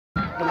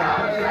Right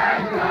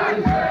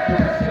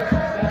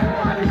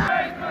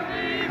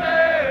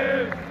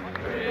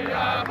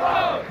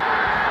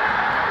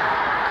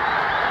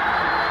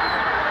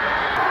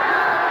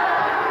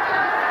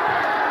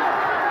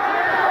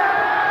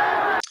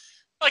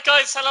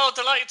guys, hello,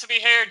 delighted to be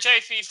here.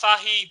 JP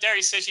Fahy,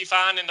 Derry City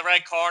fan in the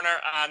red corner,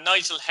 and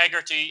Nigel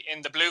Hegarty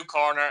in the blue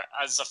corner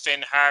as a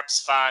Finn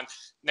Harps fan.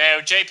 Now,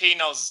 JP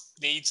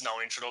needs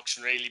no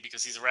introduction really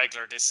because he's a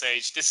regular at this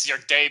age. This is your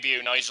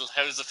debut, Nigel.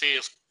 How does it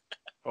feel?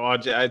 Oh,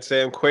 I'd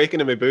say I'm quaking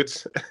in my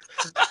boots.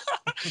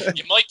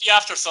 You might be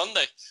after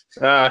Sunday.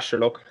 Sure,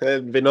 look,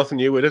 there'd be nothing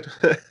new with it.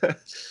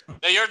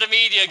 Now, you're the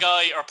media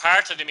guy, or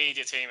part of the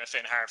media team at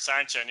Finn Harps,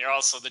 aren't you? And you're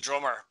also the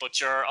drummer,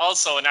 but you're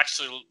also an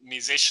actual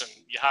musician.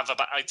 You have,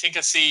 I think I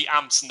see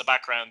amps in the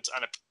background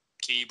and a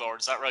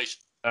keyboard. Is that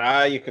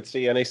right? You could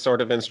see any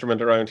sort of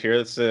instrument around here.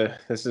 This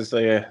is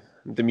the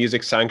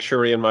music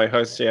sanctuary in my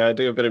house. Yeah, I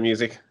do a bit of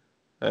music.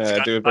 Do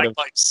a bit of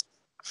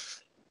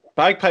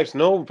bagpipes.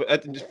 No, but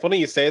it's funny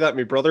you say that.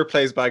 My brother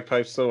plays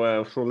bagpipes,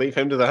 so we'll leave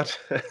him to that.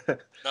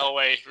 No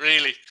way,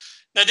 really.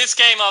 Now, this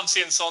game,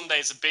 obviously, on Sunday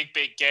is a big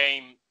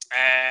game.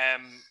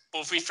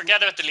 But if we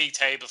forget about the league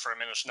table for a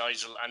minute,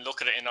 Nigel, and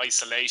look at it in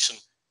isolation,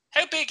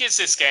 how big is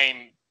this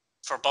game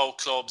for both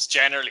clubs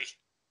generally?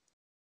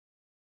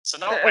 So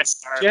not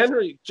West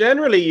Ireland.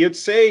 Generally, you'd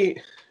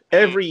say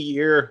every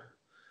year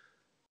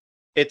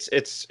it's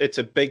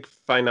a big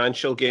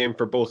financial game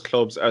for both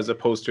clubs as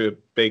opposed to a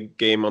big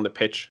game on the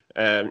pitch.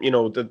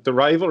 The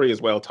rivalry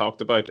is well talked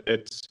about.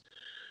 It's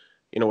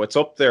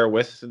up there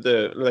with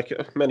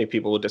many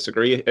people would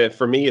disagree.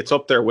 For me, it's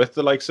up there with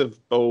the likes of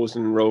Bows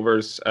and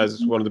Rovers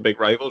as one of the big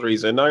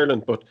rivalries in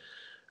Ireland. But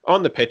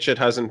on the pitch, it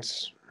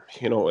hasn't,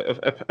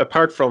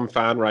 apart from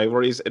fan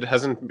rivalries, it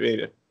hasn't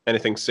made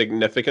anything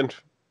significant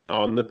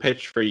on the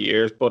pitch for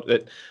years. But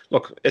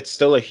it's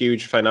still a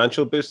huge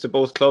financial boost to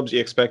both clubs. You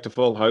expect a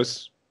full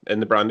house in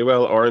the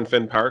Brandywell or in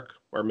Finn Park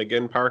or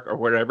McGinn Park or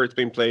wherever it's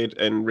been played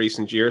in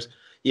recent years.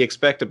 You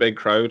expect a big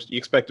crowd. You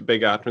expect a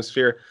big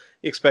atmosphere.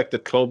 You expect the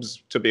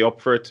clubs to be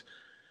up for it.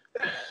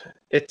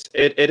 It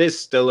is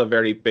still a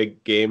very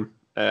big game,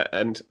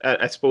 and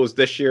I suppose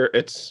this year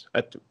this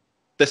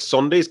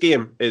Sunday's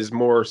game is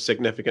more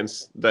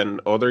significant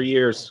than other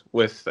years.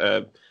 With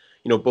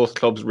both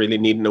clubs really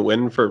needing a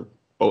win for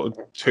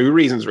two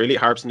reasons. Really,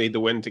 Harps need the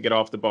win to get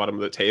off the bottom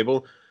of the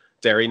table.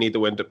 Derry need the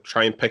win to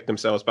try and pick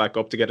themselves back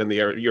up to get in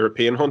the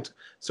European hunt.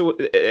 So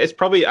it's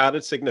probably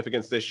added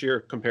significance this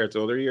year compared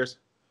to other years.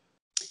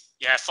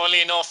 Yeah, funnily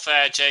enough,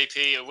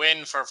 JP, a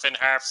win for Finn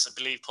Harps, I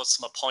believe, puts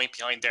them a point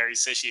behind Derry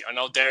City. I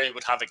know Derry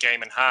would have a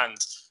game in hand.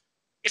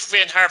 If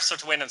Finn Harps were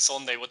to win on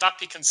Sunday, would that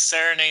be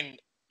concerning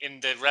in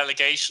the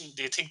relegation?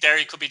 Do you think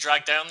Derry could be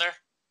dragged down there?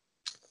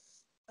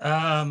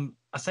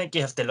 I think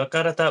you have to look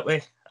at it that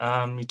way.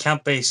 You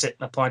can't be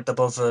sitting a point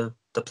above the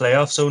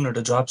playoff zone or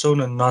the drop zone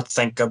and not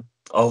think of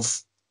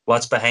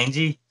what's behind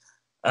you.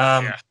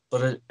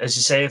 But as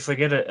you say, if we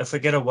get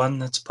a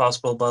win, it's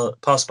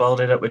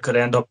possibility that we could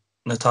end up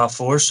in the top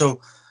four. So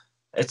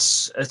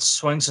it's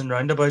swings and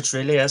roundabouts,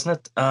 really, isn't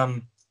it?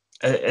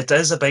 It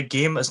is a big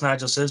game, as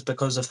Nigel says,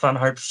 because if Finn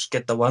Harps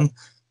get the win,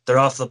 they're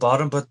off the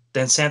bottom. But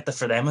the incentive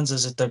for them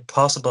is that they're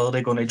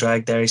possibility going to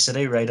drag Derry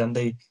City right in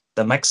the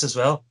mix as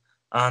well,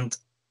 and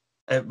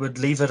it would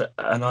leave it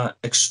an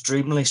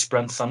extremely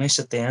sprint finish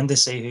at the end to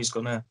see who's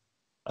going to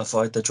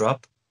avoid the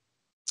drop.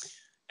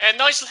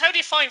 Nigel, how do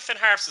you find Finn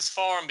Harps'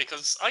 form?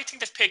 Because I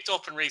think they've picked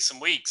up in recent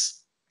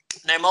weeks.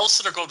 Now, most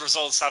of their good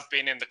results have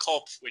been in the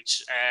Cup,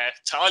 which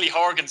to Ollie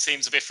Horgan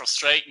seems a bit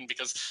frustrating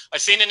because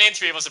I've seen an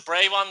interview, was it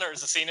Bray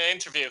Wanderers? I've seen an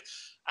interview,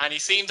 and he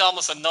seemed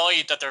almost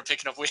annoyed that they're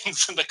picking up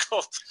wins in the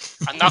Cup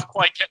and not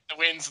quite getting the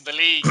wins in the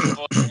league.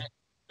 But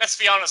let's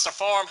be honest, their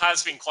form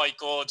has been quite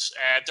good.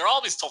 They're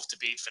always tough to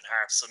beat, Finn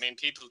Harps. I mean,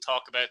 people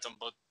talk about them,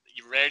 but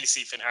you rarely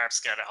see Finn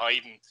Harps get a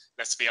hiding,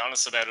 let's be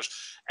honest about it.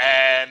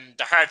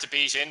 They're hard to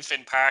beat in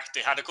Finn Park.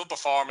 They had a good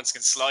performance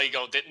against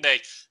Sligo, didn't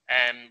they?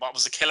 What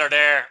was the killer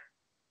there?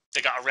 They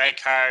got a red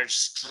card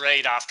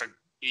straight after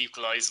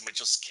equalising, which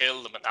just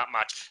killed them in that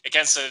match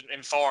against an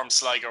informed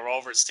Sligo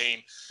Rovers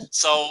team.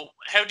 So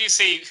how do you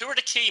see, who are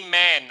the key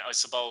men, I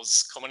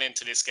suppose, coming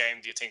into this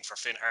game, do you think, for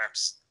Finn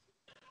Harps?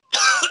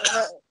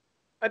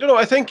 I don't know.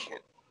 I think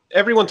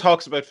everyone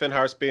talks about Finn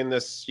Harps being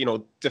this,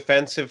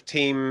 defensive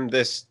team,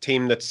 this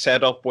team that's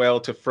set up well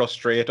to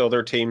frustrate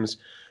other teams.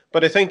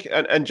 But I think,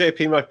 and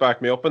JP might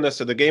back me up on this,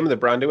 so the game of the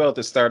Brandywell at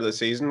the start of the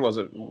season,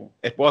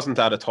 it wasn't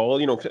that at all.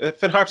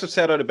 Finn Harps have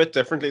set out a bit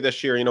differently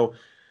this year.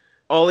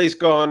 Ollie's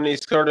gone,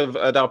 he's sort of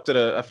adopted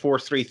a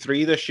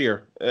 4-3-3 this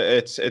year.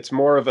 It's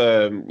more of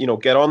a,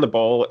 get on the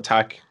ball,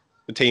 attack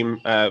the team.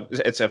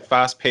 It's a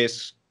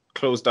fast-paced,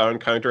 closed-down,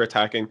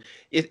 counter-attacking.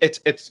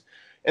 It's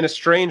in a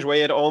strange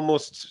way, it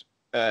almost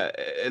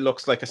it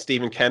looks like a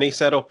Stephen Kenny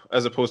setup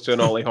as opposed to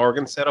an Ollie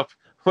Horgan setup.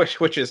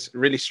 Which is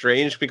really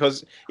strange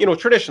because,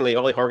 traditionally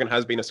Ollie Horgan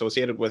has been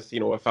associated with,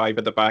 a five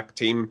at the back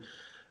team.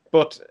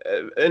 But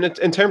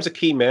in terms of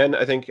key men,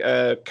 I think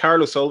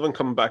Carl O'Sullivan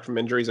coming back from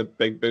injury is a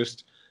big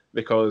boost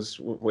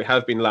because we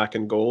have been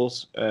lacking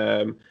goals.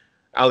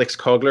 Alex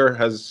Cogler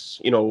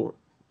has,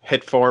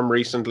 hit form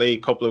recently, a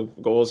couple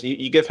of goals.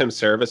 You give him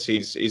service,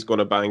 he's going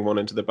to bang one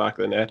into the back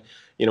of the net.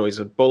 He's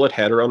a bullet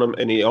header on him,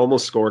 and he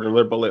almost scored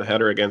another bullet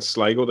header against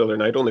Sligo the other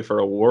night, only for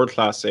a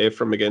world-class save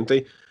from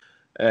McGinty.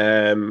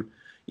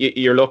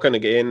 You're looking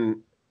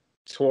again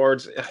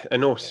towards, I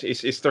know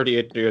he's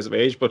 38 years of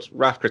age, but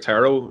Raf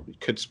Cretaro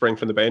could spring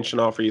from the bench and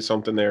offer you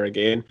something there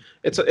again.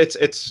 It's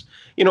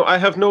I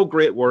have no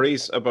great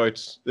worries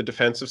about the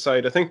defensive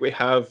side. I think we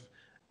have,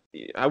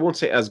 I won't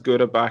say as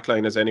good a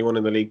backline as anyone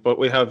in the league, but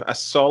we have a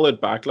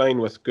solid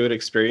backline with good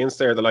experience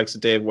there. The likes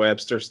of Dave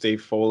Webster,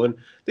 Steve Folan.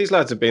 These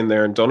lads have been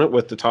there and done it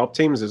with the top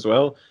teams as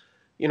well.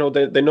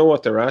 They know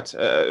what they're at.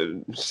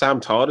 Sam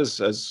Todd is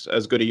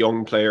as good a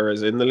young player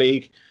as in the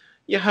league.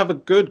 You have a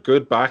good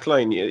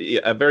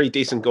backline, a very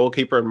decent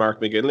goalkeeper in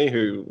Mark McGinley,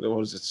 who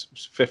was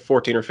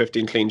 14 or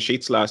 15 clean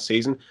sheets last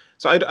season.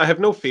 So I have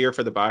no fear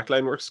for the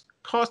backline. We're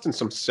costing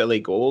some silly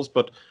goals,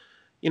 but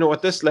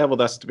at this level,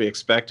 that's to be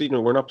expected.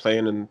 We're not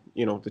playing in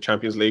the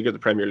Champions League or the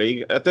Premier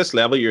League. At this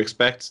level, you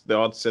expect the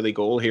odd silly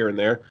goal here and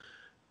there.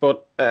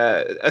 But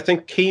I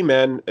think key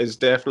men is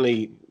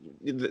definitely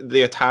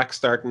the attack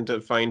starting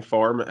to find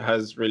form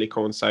has really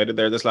coincided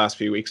there this last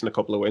few weeks and a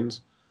couple of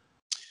wins.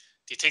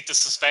 Do you think the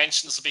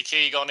suspensions will be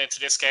key going into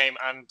this game?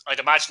 And I'd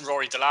imagine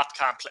Rory Delap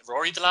can't play.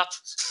 Rory Delap?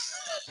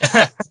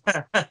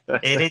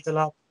 Eddie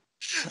Delap.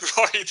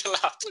 Rory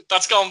Delap.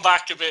 That's going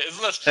back a bit,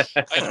 isn't it?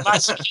 I'd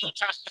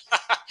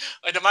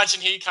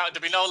imagine he can't.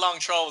 There'll be no long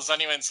throws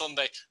anyway on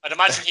Sunday. I'd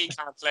imagine he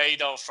can't play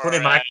though for Tony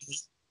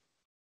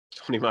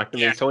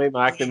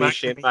McNamee,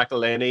 Shane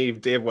McElhenney,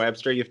 Dave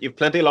Webster. You've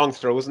plenty of long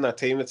throws in that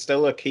team. It's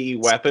still a key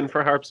weapon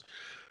for Harps.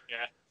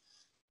 Yeah.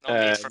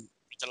 No need for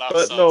Delap,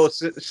 but no,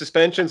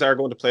 suspensions are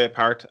going to play a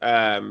part.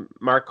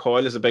 Mark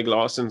Coyle is a big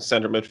loss in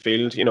centre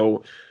midfield.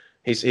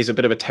 He's a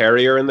bit of a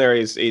terrier in there.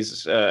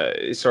 He's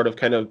sort of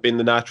kind of been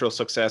the natural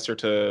successor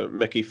to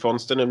Mickey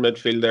Funston in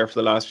midfield there for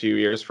the last few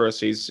years for us.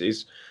 He's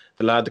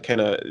the lad that kind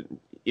of,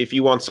 if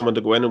you want someone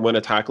to go in and win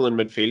a tackle in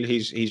midfield,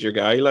 he's your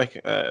guy.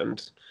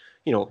 And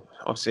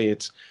obviously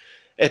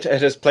it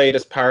has played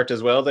its part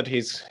as well that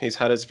he's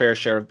had his fair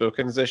share of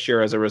bookings this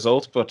year as a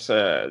result. But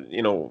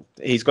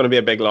he's going to be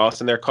a big loss,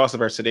 and there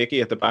Kosovar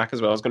Siddiqui at the back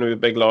as well is going to be a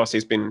big loss.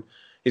 He's been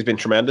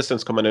tremendous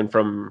since coming in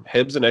from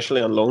Hibs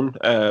initially on loan,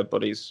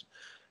 but he's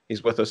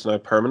with us now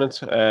permanent.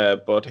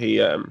 But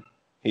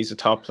he's a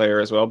top player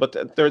as well.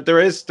 But there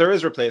is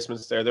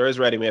replacements there. There is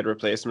ready-made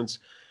replacements.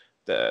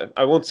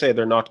 I won't say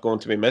they're not going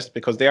to be missed,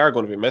 because they are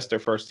going to be missed. They're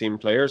first team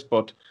players,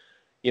 but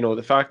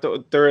the fact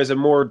that there is a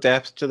more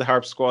depth to the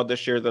Harps squad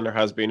this year than there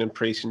has been in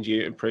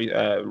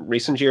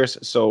recent years.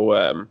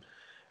 So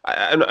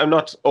I'm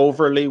not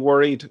overly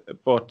worried,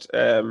 but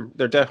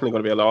they're definitely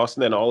going to be a loss.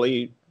 And then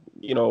Ollie,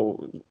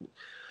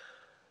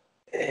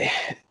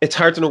 it's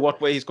hard to know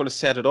what way he's going to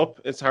set it up.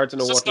 It's hard to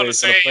know what way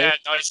he's going to play.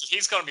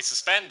 He's going to be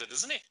suspended,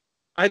 isn't he?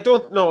 I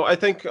don't know. I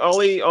think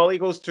Ollie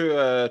goes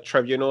to a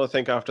tribunal, I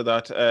think, after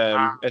that.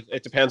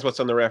 It depends what's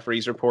on the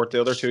referee's report.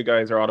 The other two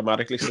guys are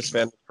automatically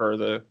suspended for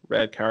the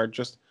red card,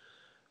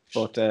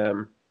 But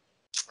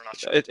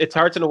it's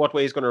hard to know what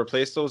way he's going to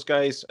replace those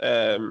guys.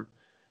 You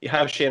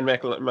have Shane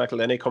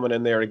McElhenney coming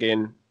in there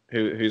again,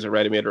 who's a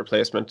ready-made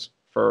replacement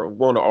for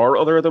one or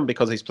other of them,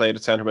 because he's played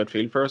at centre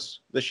midfield for us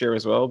this year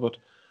as well. But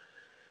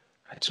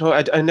I don't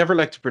know. I never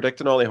like to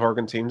predict an Ollie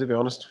Horgan team, to be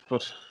honest.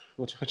 But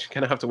you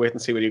kind of have to wait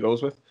and see what he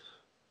goes with.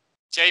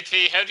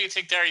 JP, how do you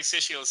think Derry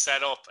City will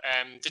set up?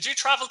 Did you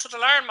travel to the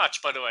Larne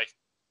match, by the way?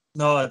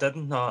 No, I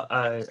didn't. No,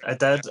 I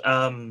did.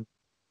 I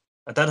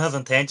did have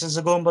intentions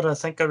of going, but I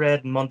think I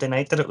read Monday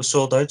night that it was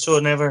sold out, so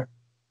I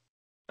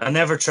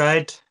never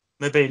tried.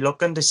 Maybe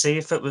looking to see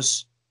if there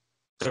was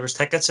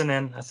tickets, and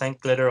then I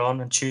think later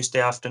on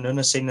Tuesday afternoon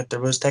I seen that there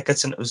was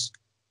tickets, and it was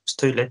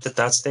too late at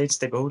that stage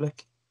to go.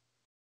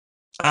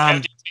 How do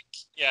you think?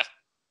 Yeah.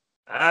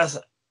 I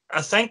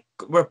think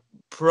we're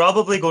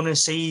probably going to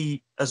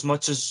see as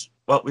much as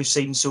what we've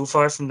seen so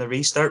far from the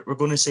restart. We're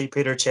going to see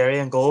Peter Cherry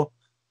in goal.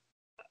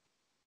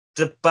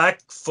 The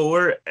back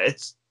four, I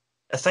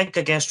think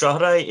against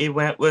Drogheda, he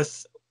went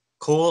with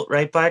Cole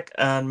right back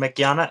and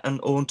McGanna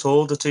and Owen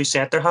Toll, the two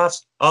centre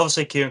halves.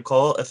 Obviously, Kieran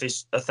Cole, I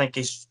think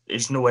he's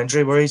no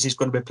injury worries, he's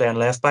going to be playing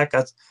left back.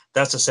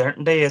 That's a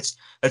certainty. It's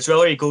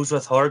whether he goes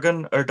with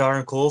Horgan or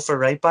Darren Cole for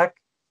right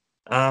back.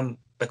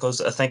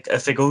 Because I think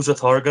if he goes with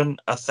Horgan,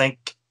 I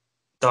think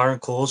Darren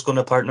Cole's going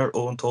to partner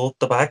Owen Toll at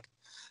the back.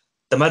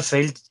 The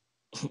midfield,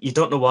 you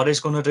don't know what he's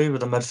going to do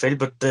with the midfield,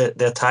 but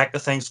the attack, I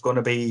think, is going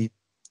to be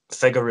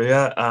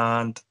Figueroa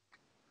and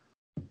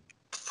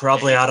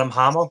probably Adam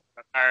Hamill.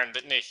 Aaron,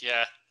 didn't he?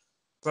 Yeah.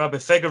 Probably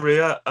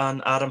Figueroa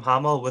and Adam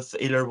Hamill with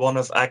either one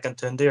of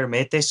Akintunde or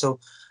Mete. So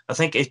I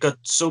think he's got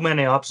so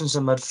many options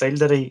in midfield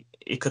that he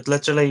could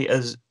literally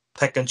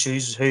pick and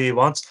choose who he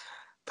wants.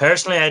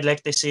 Personally, I'd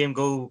like to see him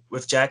go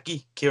with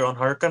Jackie, Kieran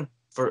Harkin,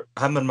 for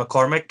him and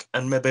McCormick,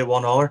 and maybe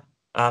one other.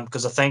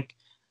 Because I think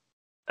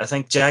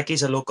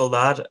Jackie's a local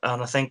lad,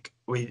 and I think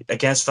we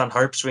against Van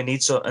Harps we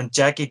need so. And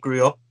Jackie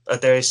grew up a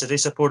Derry City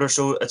supporter,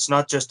 so it's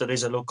not just that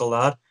he's a local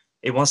lad.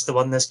 He wants to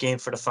win this game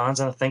for the fans,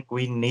 and I think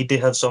we need to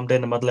have somebody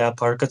in the middle of our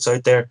pockets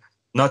out there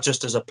not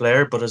just as a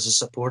player, but as a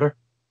supporter.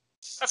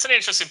 That's an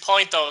interesting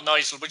point, though,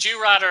 Nigel. Would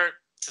you rather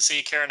to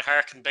see Kieran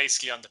Harkin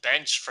basically on the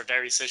bench for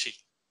Derry City?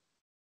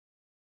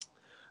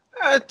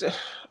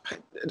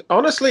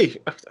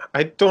 Honestly,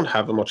 I don't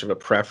have much of a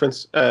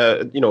preference.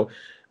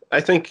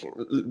 I think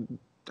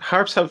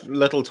Harps have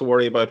little to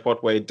worry about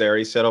what way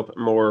Derry set up,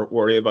 more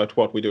worry about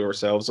what we do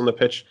ourselves on the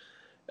pitch.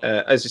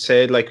 As you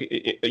said, like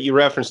you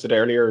referenced it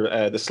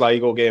earlier, the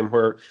Sligo game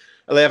where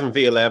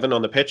 11v11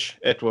 on the pitch,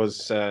 it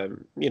was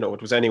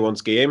it was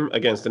anyone's game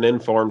against an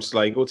informed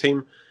Sligo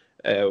team.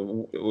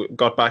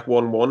 Got back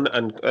 1-1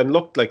 and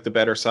looked like the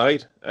better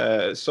side.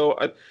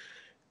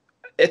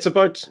 It's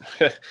about,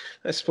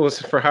 I suppose,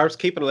 for Harps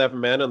keeping 11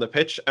 men on the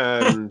pitch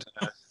and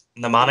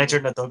the manager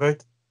in the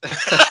dugout.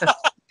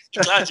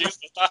 Glad you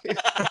said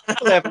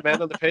that. 11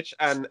 men on the pitch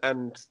and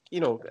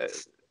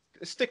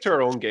stick to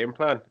our own game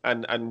plan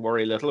and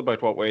worry little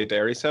about what way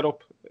Derry set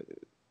up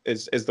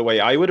is the way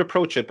I would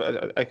approach it.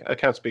 But I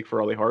can't speak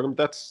for Ollie Horgan.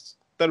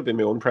 That'll be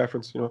my own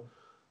preference,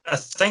 I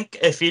think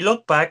if you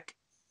look back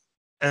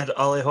at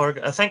Ollie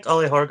Horgan, I think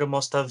Ollie Horgan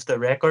must have the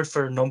record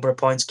for number of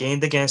points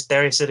gained against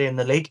Derry City in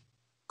the league,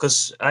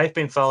 because I've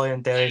been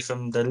following Derry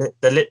from the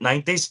late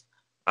 90s,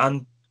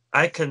 and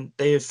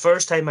the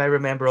first time I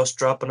remember us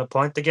dropping a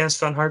point against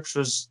Finn Harps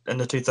was in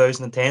the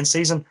 2010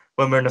 season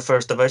when we were in the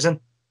first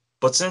division.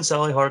 But since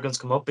Ollie Horgan's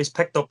come up, he's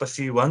picked up a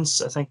few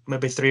wins, I think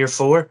maybe 3 or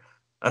 4,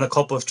 and a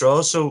couple of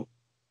draws. So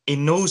he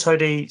knows how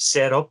to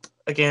set up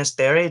against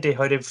Derry,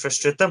 how to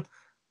frustrate them.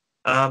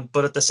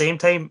 But at the same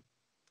time,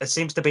 it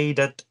seems to be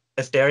that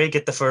if Derry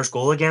get the first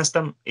goal against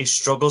them, he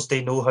struggles to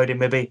know how to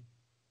maybe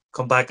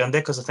come back in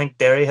there, because I think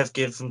Derry have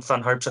given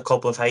Finn Harps a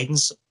couple of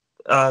hidings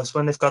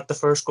when they've got the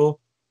first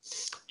goal.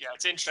 Yeah,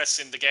 it's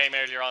interesting. The game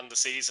earlier on in the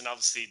season,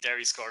 obviously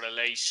Derry scored a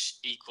late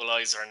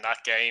equaliser in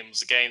that game. It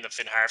was a game that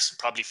Finn Harps would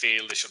probably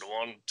feel they should have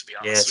won, to be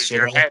honest. Yes, If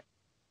you're ahead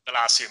the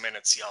last few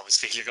minutes, you always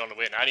feel you're going to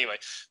win anyway.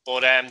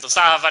 But does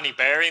that have any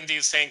bearing, do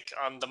you think,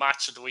 on the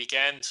match of the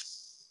weekend?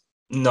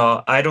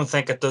 No, I don't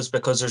think it does,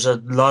 because there's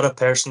a lot of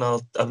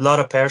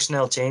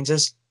personnel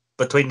changes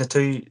between the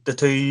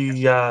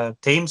two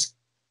teams.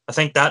 I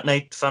think that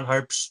night Finn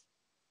Harps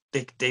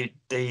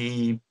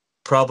they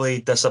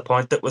probably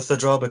disappointed with the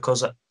draw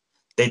because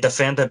they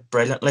defended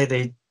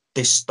brilliantly.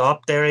 They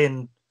stopped Derry,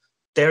 and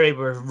Derry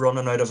were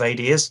running out of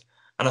ideas.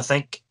 And I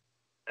think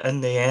in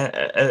the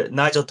end,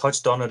 Nigel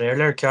touched on it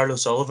earlier,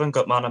 Carlos Sullivan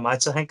got man of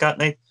match, I think, that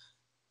night.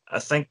 I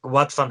think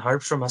what Finn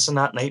Harps were missing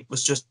that night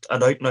was just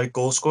an out-and-out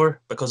goal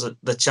scorer, because of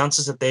the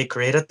chances that they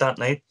created that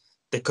night,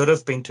 they could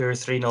have been 2 or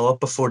 3-0 up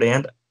before the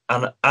end.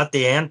 And at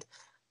the end,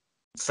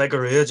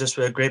 Figueroa just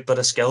with a great bit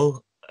of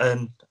skill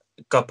and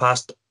got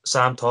past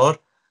Sam Todd,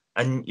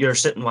 and you're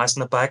sitting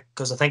watching it back,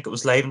 because I think it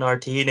was live in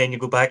RT, and then you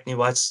go back and you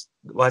watch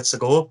the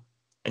goal,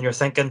 and you're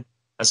thinking,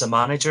 as a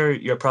manager,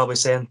 you're probably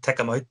saying, take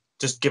him out,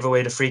 just give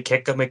away the free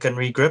kick and we can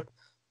regroup.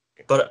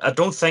 But I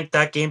don't think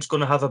that game's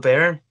going to have a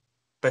bearing,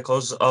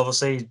 because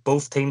obviously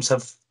both teams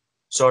have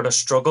sort of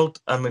struggled,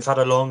 and we've had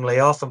a long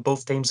layoff, and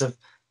both teams have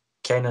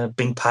kind of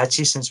been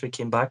patchy since we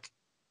came back.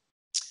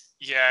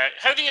 Yeah.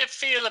 How do you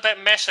feel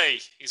about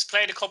Mete? He's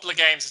played a couple of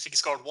games. I think he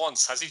scored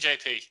once. Has he,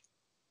 JP?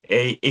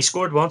 He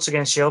scored once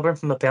against Shelburne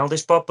from the penalty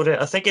spot, but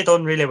I think he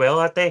done really well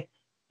that day.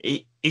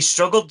 He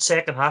struggled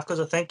second half,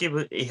 because I think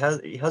he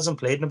hasn't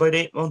played in about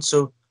 8 months,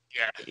 so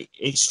yeah,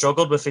 he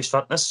struggled with his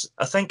fitness.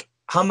 I think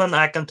him and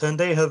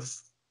Akintunde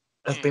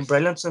have been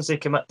brilliant since they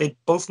came out. They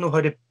both know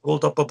how to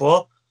hold up a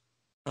ball.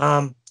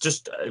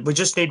 We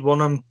just need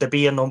one of them to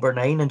be a number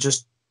 9 and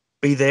just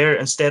be there,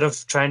 instead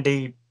of trying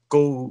to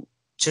go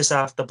chase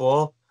after the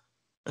ball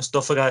and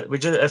stuff like that.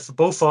 If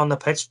both on the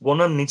pitch,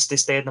 one of them needs to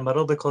stay in the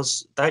middle,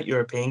 because that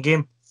European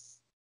game,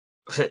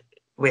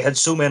 we had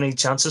so many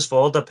chances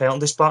for the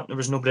penalty spot, and there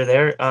was nobody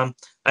there.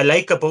 I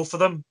like both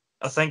of them.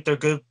 I think they're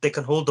good. They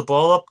can hold the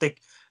ball up. They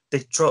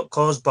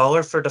cause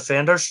bother for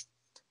defenders.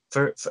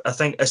 For I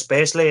think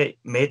especially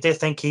Mate. I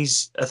think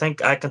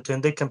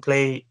Akintunde can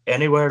play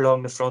anywhere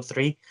along the front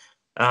three.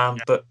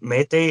 But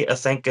Mate, I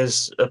think,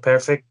 is a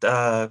perfect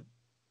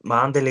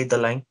man to lead the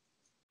line,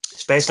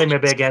 especially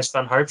maybe against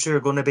Van Harps, who are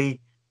going to be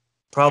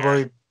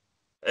probably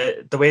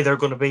the way they're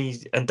going to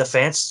be in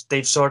defence.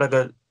 They've sort of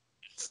got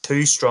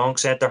 2 strong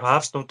centre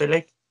halves, don't they?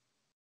 Like,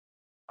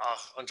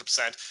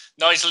 100%.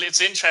 Nigel, it's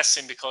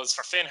interesting because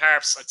for Finn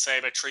Harps, I'd say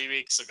about 3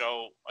 weeks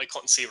ago, I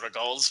couldn't see where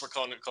goals were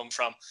going to come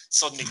from.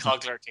 Suddenly,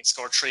 Cogler can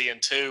score 3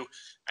 and 2,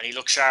 and he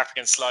looked sharp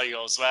against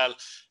Sligo as well.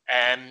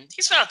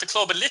 He's been at the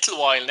club a little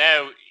while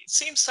now. It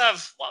seems to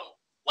have.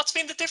 What's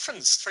been the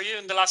difference for you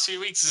in the last few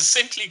weeks? Is it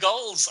simply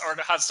goals, or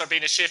has there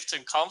been a shift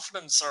in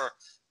confidence? Or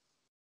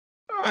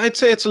I'd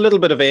say it's a little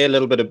bit of A, a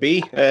little bit of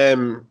B.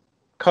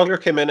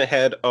 Cogler came in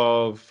ahead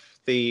of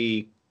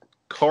the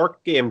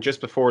Cork game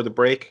just before the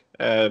break.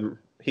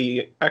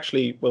 He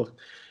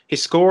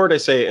scored, I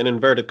say, in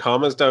inverted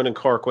commas down in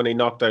Cork when he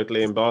knocked out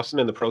Liam Boston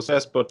in the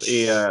process, but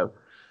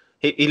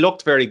he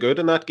looked very good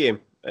in that game.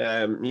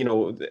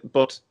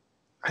 But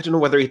I don't know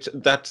whether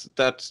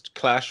that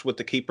clash with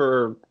the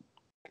keeper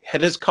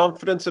hit his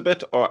confidence a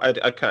bit, or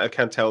I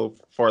can't tell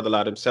for the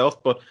lad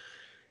himself, but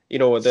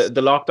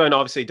the lockdown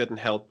obviously didn't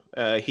help.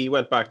 He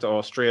went back to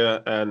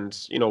Austria,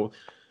 and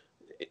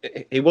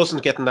he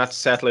wasn't getting that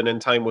settling in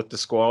time with the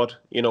squad.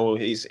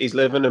 He's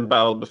living in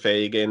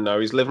Ballybofey again now.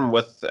 He's living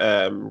with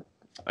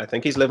I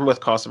think he's living with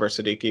Kosovar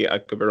Siddiqui. I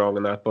could be wrong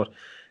on that, but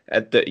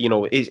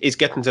he's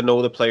getting to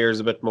know the players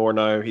a bit more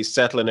now. He's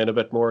settling in a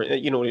bit more.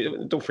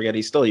 Don't forget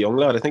he's still a young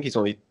lad. I think he's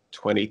only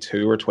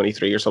 22 or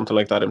 23 or something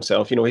like that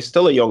himself. He's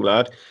still a young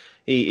lad.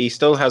 He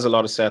still has a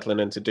lot of settling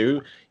in to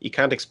do. You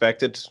can't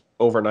expect it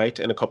overnight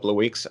in a couple of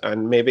weeks,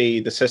 and maybe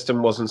the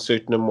system wasn't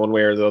suiting him one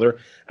way or the other.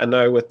 And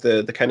now with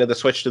the kind of the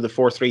switch to the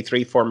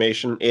 4-3-3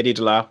 formation, Eddie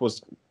Delap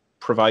was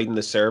providing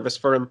the service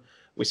for him.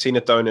 We've seen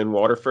it down in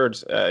Waterford.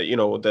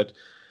 That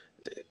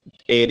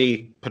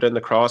Eddie put in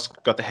the cross,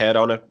 got the head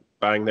on it,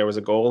 bang, there was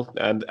a goal.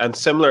 And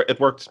similar, it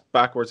worked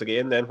backwards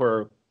again then,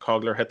 where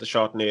Cogler hit the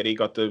shot and Eddie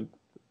got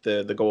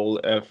the goal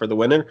for the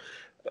winner.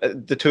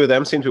 The two of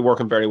them seem to be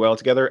working very well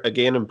together.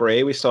 Again, in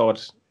Bray, we saw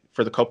it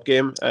for the cup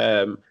game.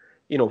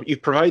 You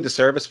provide the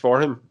service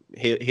for him,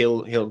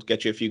 he'll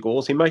get you a few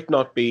goals. He might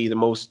not be the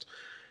most,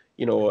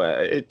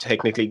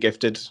 technically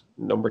gifted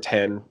number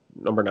 10,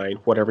 number 9,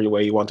 whatever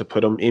way you want to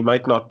put him. He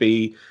might not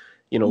be,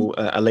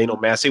 a Lionel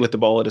Messi with the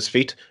ball at his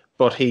feet,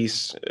 but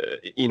he's,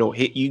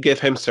 you give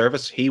him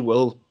service, he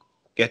will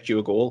get you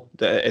a goal.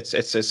 It's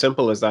as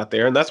simple as that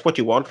there, and that's what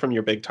you want from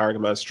your big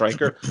target man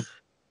striker.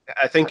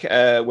 I think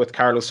with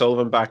Carl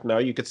O'Sullivan back now,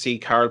 you could see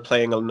Carl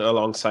playing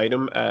alongside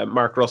him.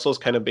 Mark Russell's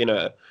kind of been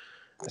a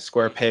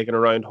square peg in a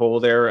round hole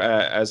there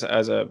as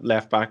a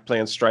left back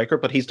playing striker,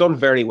 but he's done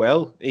very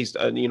well. He's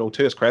to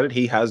his credit,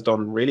 he has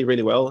done really,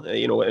 really well.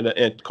 In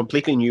a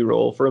completely new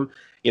role for him.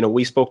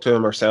 We spoke to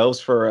him ourselves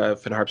for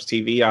Finn Harps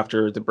TV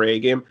after the Bray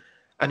game,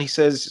 and he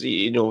says,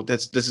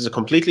 this is a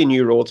completely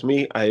new role to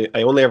me. I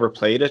only ever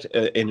played it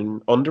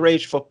in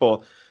underage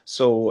football,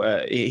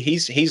 so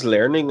he's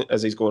learning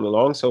as he's going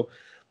along. So.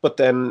 But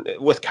then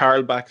with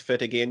Carl back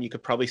fit again, you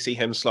could probably see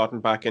him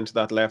slotting back into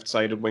that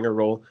left-sided winger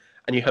role.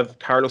 And you have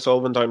Carl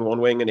O'Sullivan down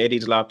one wing and Eddie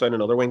Delap down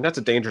another wing. That's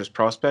a dangerous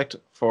prospect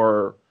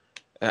for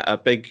a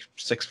big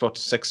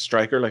 6'6"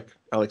 striker like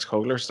Alex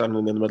Cogler standing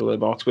in the middle of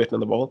the box waiting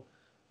on the ball.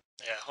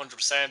 Yeah,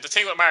 100%. The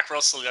thing with Mark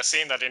Russell, I've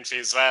seen that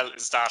interview as well,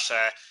 is that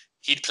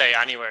he'd play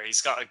anywhere.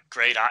 He's got a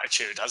great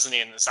attitude, hasn't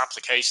he? And his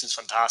application's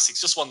fantastic.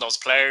 He's just one of those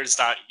players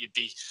that you'd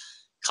be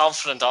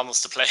confident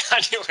almost to play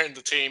anywhere in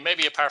the team,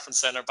 maybe apart from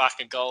centre back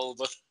and goal,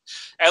 but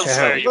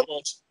elsewhere you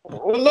won't.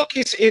 Well, look,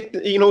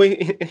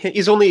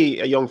 he's only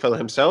a young fella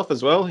himself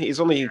as well. He's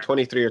only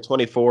 23 or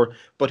 24,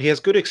 but he has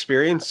good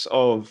experience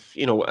of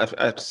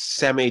a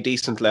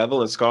semi-decent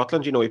level in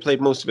Scotland. He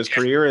played most of his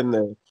career in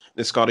the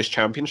Scottish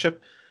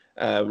Championship.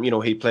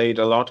 He played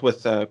a lot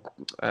with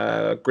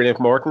Greenock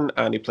Morton,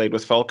 and he played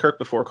with Falkirk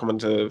before coming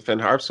to Finn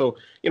Harps. So,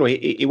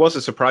 he was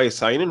a surprise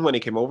signing when he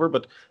came over,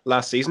 but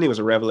last season he was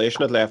a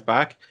revelation at left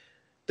back.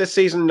 This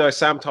season, now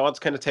Sam Todd's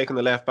kind of taken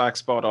the left back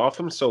spot off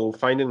him, so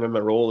finding him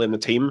a role in the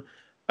team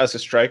as a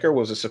striker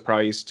was a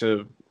surprise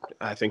to,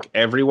 I think,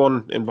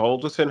 everyone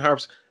involved with Finn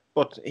Harps.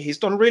 But he's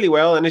done really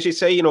well, and as you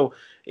say,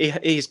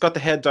 he's got the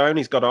head down,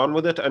 he's got on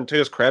with it, and to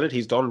his credit,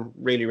 he's done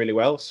really, really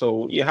well.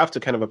 So you have to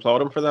kind of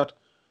applaud him for that.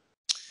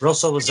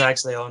 Russell was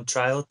actually on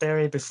trial at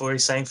Derry before he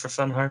signed for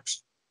Finn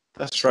Harps.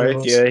 That's right.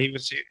 Yeah, he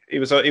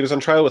was on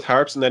trial with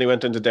Harps, and then he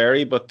went into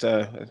Derry, but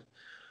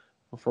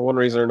for one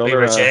reason or another,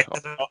 we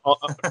rejected him.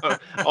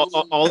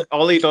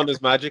 all he done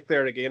is magic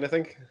there again, I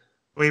think.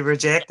 We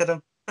rejected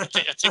him. I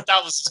think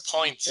that was his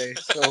point. Okay,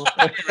 so.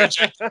 We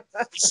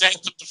sent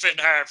him to Finn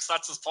Harps.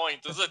 That's his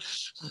point, is it?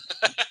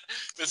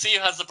 We'll see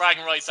who has the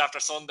bragging rights after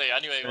Sunday.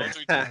 Anyway, do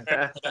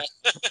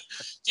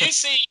you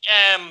see?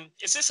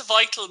 Is this a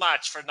vital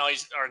match for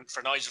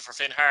Nigel for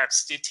Finn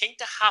Harps? Do you think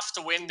they have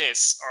to win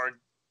this, or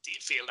do you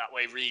feel that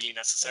way really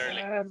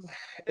necessarily?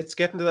 It's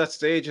getting to that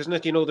stage, isn't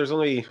it? There's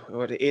only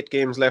 8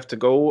 games left to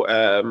go.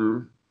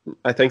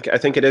 I think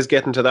it is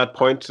getting to that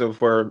point of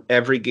where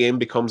every game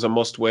becomes a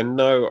must win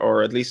now,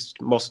 or at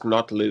least must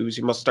not lose.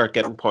 You must start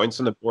getting points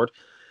on the board.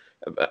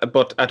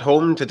 But at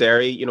home to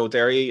Derry,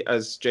 Derry,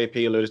 as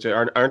JP alluded to,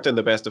 aren't in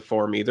the best of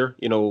form either.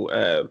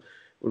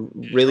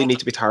 Really need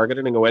to be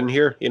targeting a win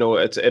here.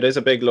 It is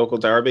a big local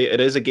derby. It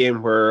is a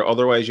game where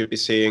otherwise you'd be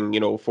seeing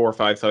 4,000 or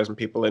 5,000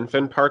 people in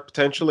Finn Park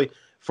potentially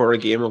for a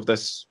game of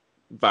this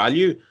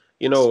value.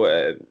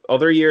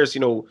 Other years,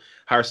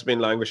 Harps has been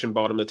languishing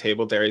bottom of the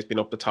table. Derry's been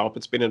up the top.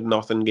 It's been a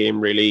nothing game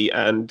really,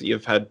 and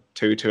you've had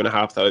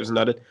 2,500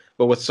 at it.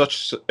 But with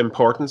such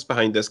importance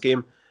behind this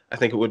game, I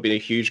think it would be a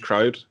huge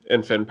crowd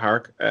in Finn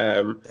Park.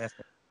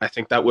 I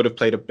think that would have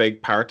played a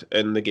big part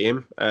in the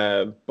game.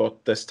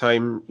 But this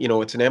time,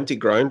 it's an empty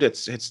ground.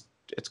 It's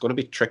going to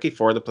be tricky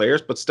for the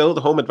players, but still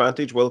the home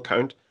advantage will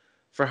count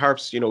for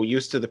Harps.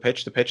 Used to the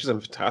pitch. The pitch is in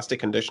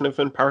fantastic condition in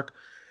Finn Park.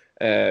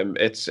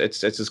 It's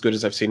as good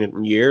as I've seen it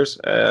in years.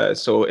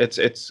 So it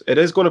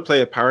is going to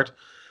play a part.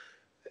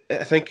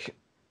 I think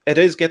it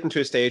is getting to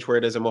a stage where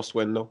it is a must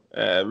win though.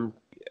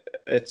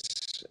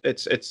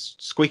 It's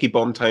squeaky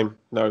bum time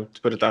now,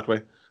 to put it that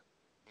way.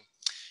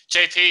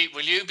 JP,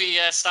 will you be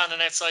standing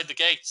outside the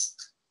gates?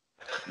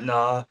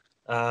 No.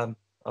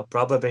 I'll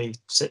probably be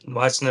sitting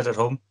watching it at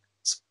home,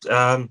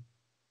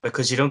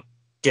 because you don't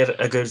get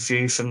a good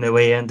view from the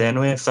way end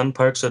anyway at Finn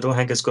Park, so I don't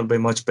think it's going to be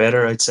much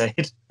better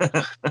outside.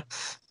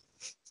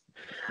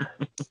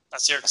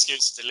 That's your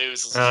excuse to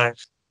lose, is Uh,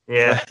 it?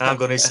 yeah, I'm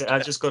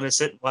just going to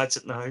sit and watch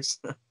it in the house.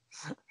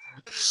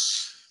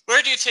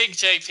 Where do you think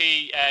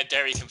JP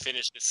Derry can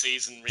finish this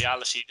season? In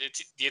reality,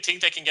 do you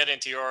think they can get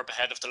into Europe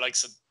ahead of the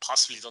likes of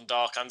possibly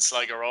Dundalk and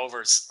Sligo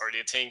Rovers, or do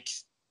you think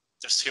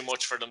there's too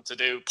much for them to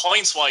do?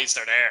 Points wise,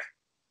 they're there,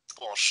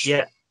 but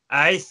Yeah,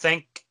 I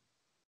think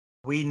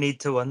we need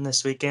to win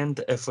this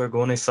weekend if we're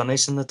going to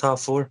finish in the top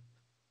four.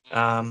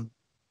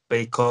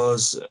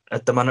 Because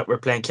at the minute we're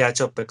playing catch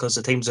up because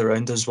the teams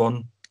around us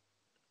won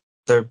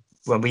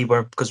when we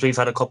were, because we've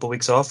had a couple of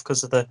weeks off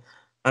because of the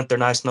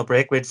international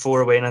break. We had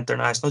 4 away in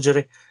international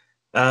duty.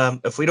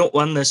 If we don't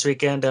win this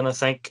weekend, then I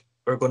think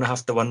we're going to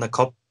have to win the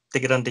cup to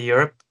get into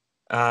Europe.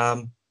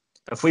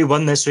 If we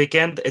win this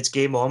weekend, it's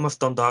game on with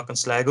Dundalk and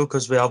Sligo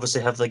because we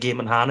obviously have the game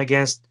in hand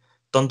against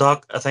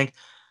Dundalk. I think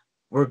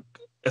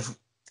if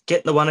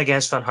getting the one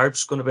against Van Harps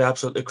is going to be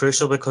absolutely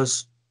crucial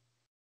because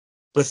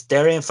with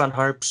Derry and Van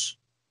Harps,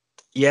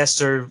 yes,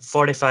 they're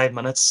 45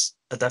 minutes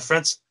a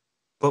difference,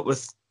 but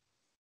with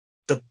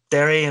the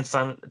Derry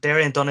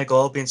and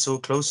Donegal being so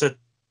close,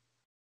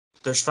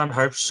 there's Van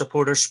Harps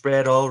supporters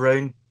spread all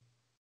around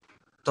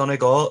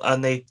Donegal,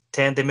 and they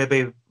tend to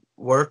maybe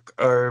work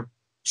or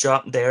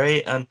shop in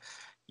Derry, and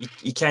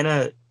you kind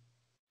of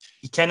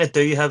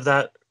do have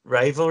that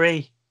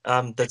rivalry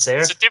that's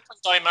there. it's a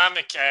different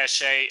dynamic,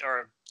 Shay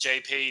or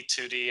JP,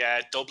 to the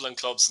Dublin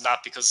clubs and that,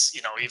 because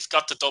you've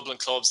got the Dublin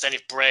clubs, then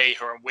you've Bray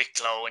who are in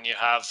Wicklow, and you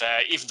have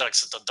even the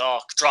likes of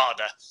Dundalk,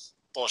 Drogheda.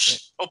 But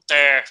up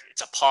there,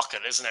 it's a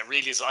pocket, isn't it?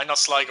 Really, I know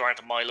Sligo aren't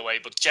a mile away,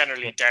 but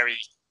generally Derry,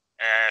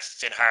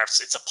 Finn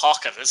Harps, it's a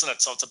pocket, isn't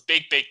it? So it's a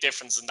big, big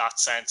difference in that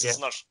sense,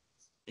 isn't it?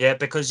 Yeah,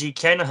 because you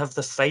kind of have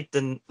the fight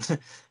in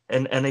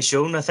a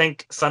shown. I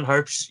think Finn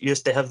Harps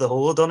used to have the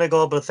whole of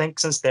Donegal, but I think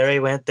since Derry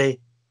went to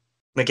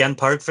McGinn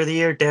Park for the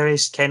year,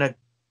 Derry's kind of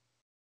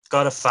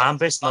got a fan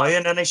base now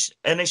in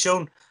any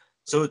shown.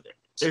 So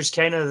there's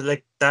kind of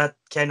like that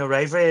kind of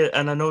rivalry,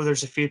 and I know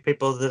there's a few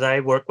people that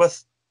I work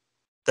with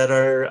that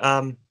are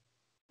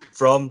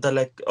from the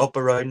like up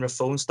around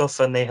Rathbone stuff,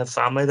 and they have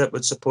family that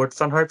would support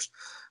Finn Harps.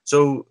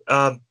 So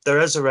there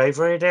is a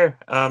rivalry there.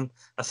 I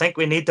think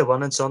we need to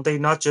win on Sunday,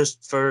 not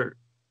just for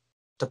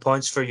the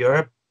points for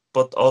Europe,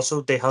 but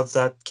also they have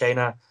that kind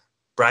of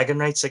bragging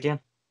rights again.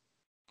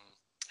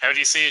 How do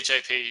you see it,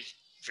 JP,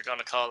 if you're going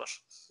to call it?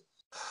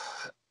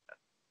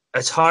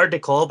 It's hard to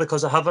call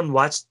because I haven't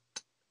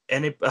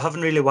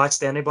really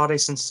watched anybody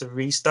since the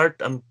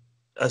restart.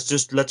 I've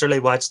just literally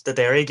watched the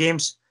Derry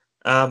games.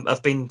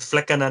 I've been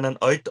flicking in and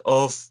out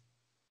of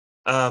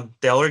the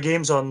other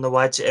games on the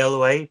watch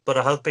LOA, but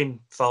I have been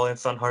following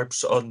Finn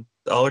Harps on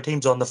the other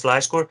teams on the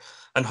flash score,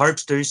 and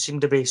Harps do seem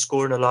to be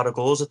scoring a lot of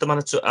goals at the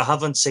minute. So I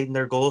haven't seen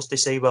their goals to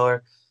say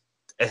whether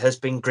it has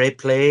been great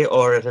play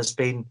or it has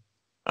been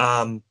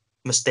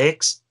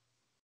mistakes.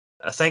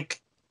 I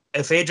think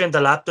if Adrian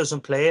Delap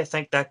doesn't play, I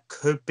think that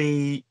could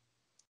be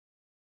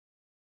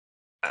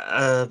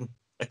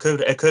it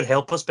could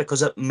help us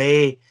because it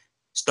may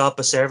stop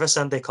a service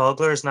Andy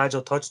Cogler, as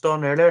Nigel touched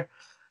on earlier.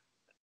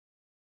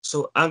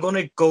 So I'm going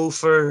to go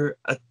for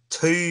a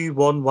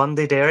 2-1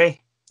 to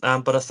Derry.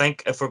 But I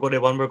think if we're going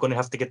to win, we're going to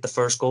have to get the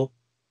first goal.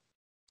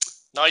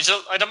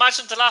 Nigel, I'd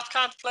imagine Delap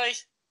can't play.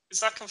 Is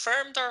that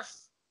confirmed, or?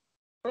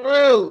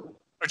 Well,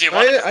 or do you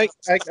want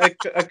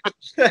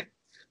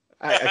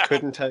I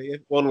couldn't tell you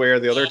one way or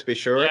the other, to be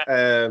sure.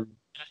 Yeah.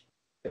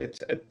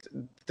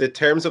 The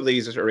terms of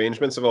these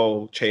arrangements have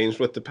all changed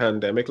with the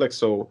pandemic, like,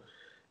 so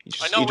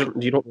you don't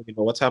really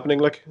know what's happening,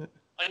 like.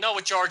 I know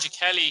with Georgie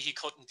Kelly, he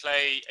couldn't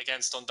play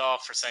against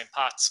Dundalk for St.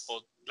 Pat's,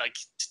 but like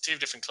 2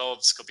 different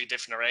clubs could be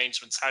different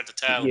arrangements. Hard to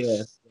tell.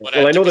 Yeah. But,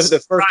 well, I know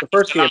the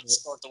first game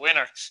scored the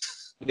winner.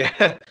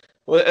 Yeah.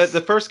 Well,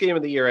 the first game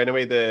of the year,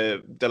 anyway,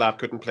 the Delap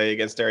couldn't play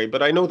against Derry,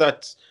 but I know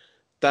that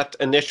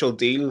initial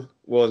deal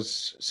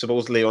was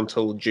supposedly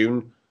until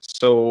June.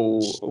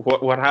 So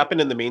what happened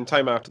in the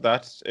meantime after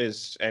that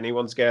is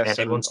anyone's guess.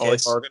 And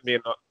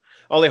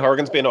Ollie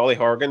Horgan's being Ollie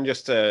Horgan,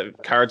 just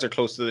cards are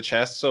close to the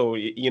chest, so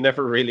you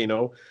never really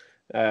know.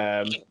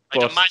 I'd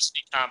imagine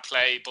he can't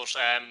play, but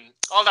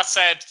all that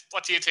said,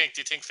 what do you think?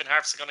 Do you think Finn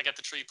Harps are going to get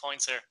the 3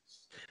 points here?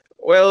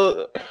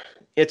 Well,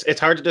 it's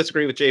hard to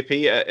disagree with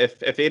JP.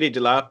 If Eddie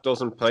Delap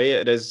doesn't play,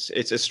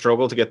 it's a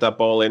struggle to get that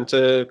ball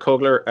into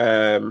Kogler.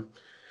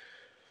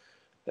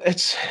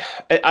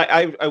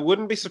 I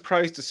wouldn't be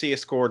surprised to see a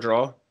score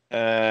draw.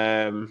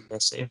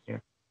 Same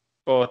here.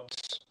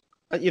 But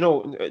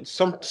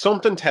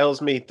something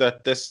tells me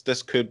that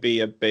this could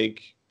be a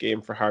big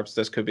game for Harps.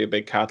 This could be a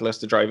big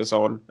catalyst to drive us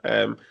on.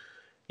 The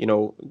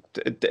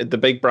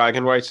big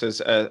bragging rights,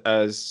 as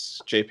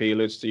JP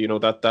alludes to,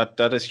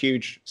 that is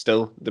huge.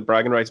 Still, the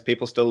bragging rights,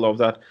 people still love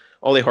that.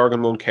 Ollie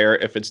Horgan won't care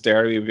if it's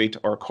Derry we beat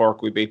or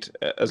Cork we beat,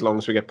 as long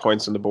as we get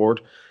points on the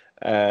board.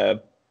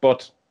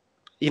 But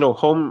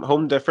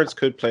home difference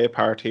could play a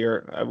part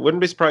here. I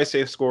wouldn't be surprised to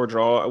see a score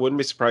draw. I wouldn't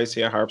be surprised to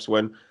see a Harps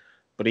win.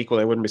 but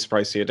equally, I wouldn't be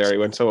surprised to see a Derry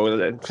win. So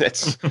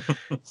it's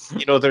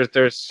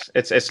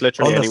it's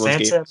literally on the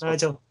anyone's fence, game.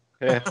 Nigel.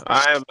 Yeah,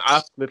 I am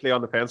absolutely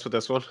on the fence with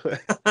this one.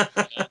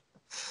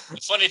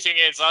 The funny thing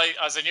is,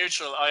 as a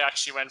neutral, I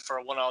actually went for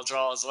a 1-1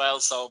 draw as well.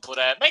 So, but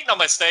make no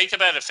mistake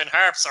about it, Finn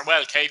Harps are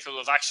well capable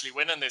of actually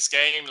winning this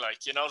game.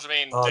 Like, you know what I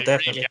mean? Oh, they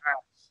definitely. really are.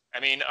 I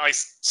mean, I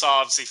saw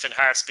obviously Finn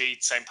Harps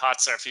beat St.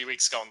 Pat's there a few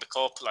weeks ago in the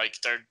cup.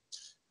 Like, their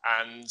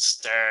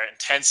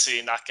intensity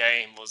in that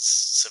game was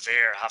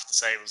severe. I have to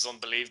say, it was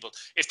unbelievable.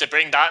 If they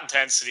bring that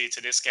intensity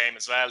to this game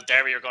as well,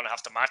 Derry are going to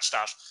have to match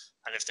that.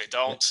 And if they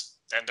don't,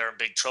 then they're in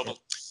big trouble.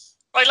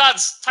 Right,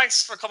 lads,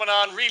 thanks for coming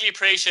on. Really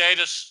appreciate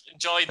it.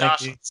 Enjoyed that.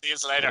 You. See you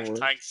later. No worries.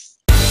 Thanks.